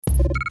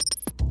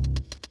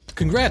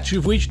Congrats,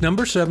 you've reached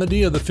number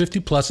 70 of the 50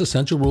 plus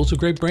essential rules of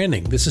great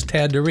branding. This is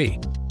Tad Duree.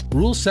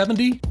 Rule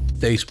 70,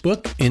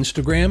 Facebook,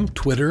 Instagram,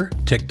 Twitter,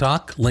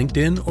 TikTok,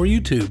 LinkedIn, or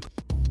YouTube.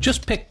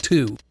 Just pick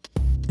 2.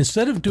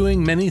 Instead of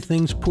doing many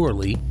things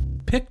poorly,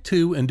 pick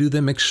 2 and do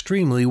them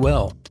extremely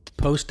well.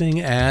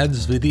 Posting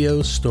ads,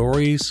 videos,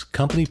 stories,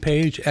 company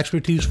page,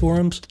 expertise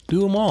forums,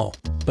 do them all.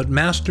 But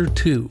master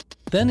 2.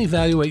 Then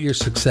evaluate your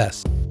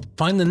success.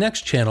 Find the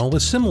next channel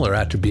with similar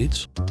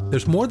attributes.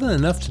 There's more than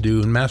enough to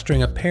do in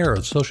mastering a pair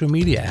of social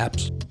media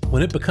apps.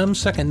 When it becomes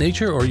second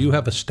nature or you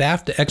have a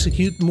staff to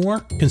execute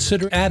more,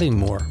 consider adding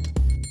more.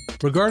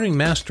 Regarding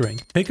mastering,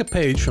 take a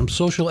page from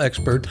social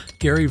expert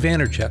Gary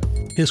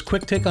Vaynerchuk. His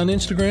quick take on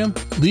Instagram: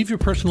 leave your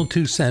personal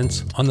 2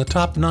 cents on the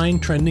top 9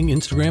 trending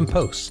Instagram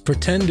posts for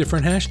 10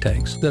 different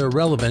hashtags that are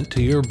relevant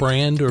to your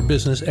brand or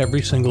business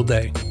every single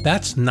day.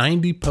 That's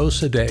 90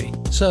 posts a day.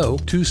 So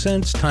 2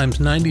 cents times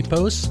 90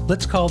 posts,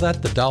 let's call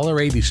that the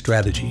 $1.80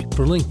 strategy.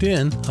 For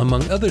LinkedIn,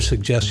 among other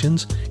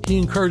suggestions, he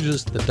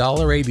encourages the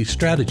 $1.80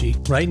 strategy.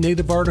 Write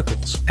native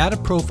articles. Add a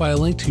profile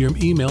link to your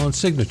email and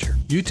signature.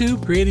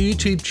 YouTube, create a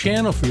YouTube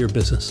channel for your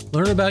business.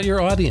 Learn about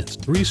your audience.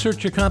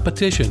 Research your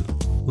competition.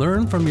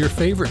 Learn from your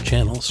favorite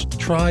channels.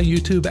 Try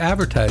YouTube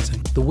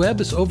advertising. The web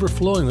is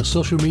overflowing with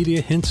social media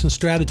hints and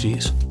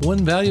strategies.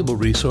 One valuable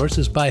resource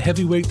is by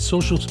heavyweight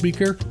social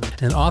speaker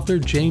and author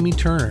Jamie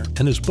Turner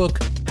and his book,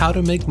 How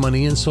to Make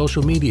Money in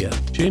Social Media.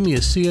 Jamie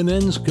is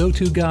CNN's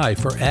go-to guy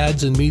for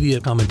ads and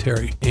media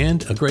commentary,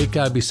 and a great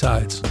guy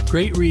besides.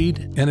 Great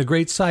read and a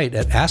great site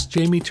at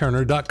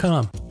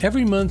AskJamieTurner.com.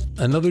 Every month,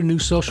 another new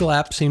social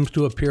app seems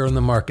to appear on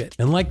the market,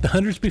 and like the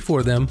hundreds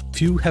before them,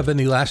 few have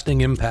any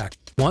lasting impact.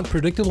 Want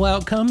predictable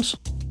outcomes?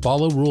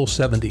 Follow Rule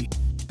 70.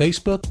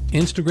 Facebook,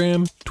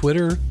 Instagram,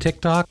 Twitter,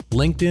 TikTok,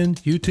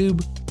 LinkedIn,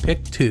 YouTube,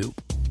 pick 2.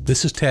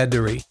 This is Tad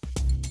Duree.